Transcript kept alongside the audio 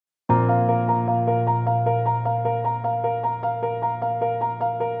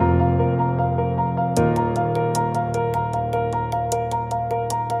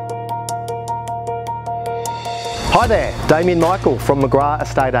Hi there, Damien Michael from McGrath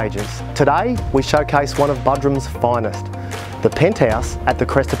Estate Agents. Today we showcase one of Buderim's finest, the penthouse at the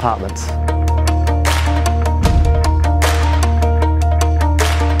Crest Apartments.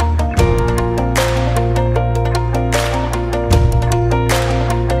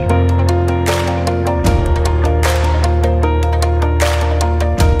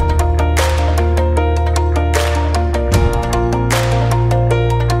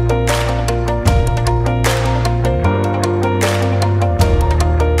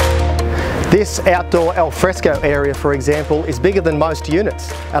 This outdoor alfresco area, for example, is bigger than most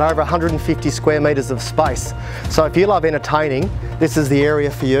units at over 150 square metres of space. So if you love entertaining, this is the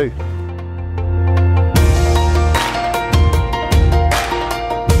area for you.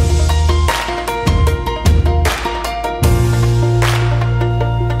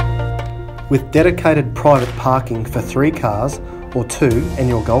 With dedicated private parking for 3 cars or 2 and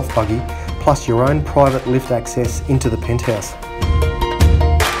your golf buggy, plus your own private lift access into the penthouse.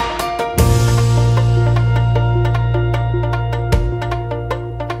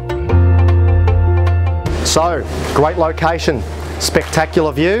 So, great location,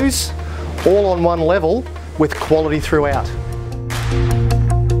 spectacular views, all on one level with quality throughout.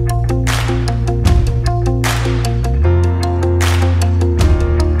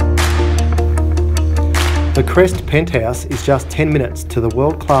 The Crest penthouse is just 10 minutes to the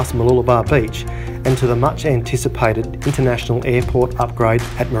world-class Mooloolaba beach and to the much anticipated international airport upgrade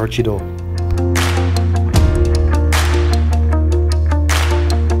at Maroochydore.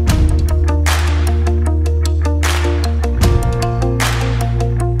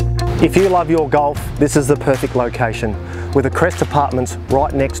 If you love your golf, this is the perfect location, with the Crest Apartments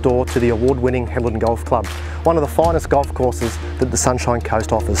right next door to the award-winning Headland Golf Club, one of the finest golf courses that the Sunshine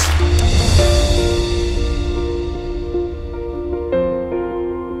Coast offers.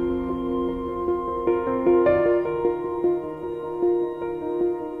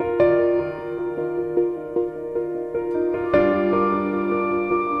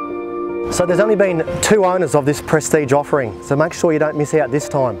 So there's only been 2 owners of this prestige offering, so make sure you don't miss out this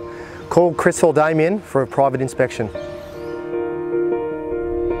time. Call Graceful Damien for a private inspection.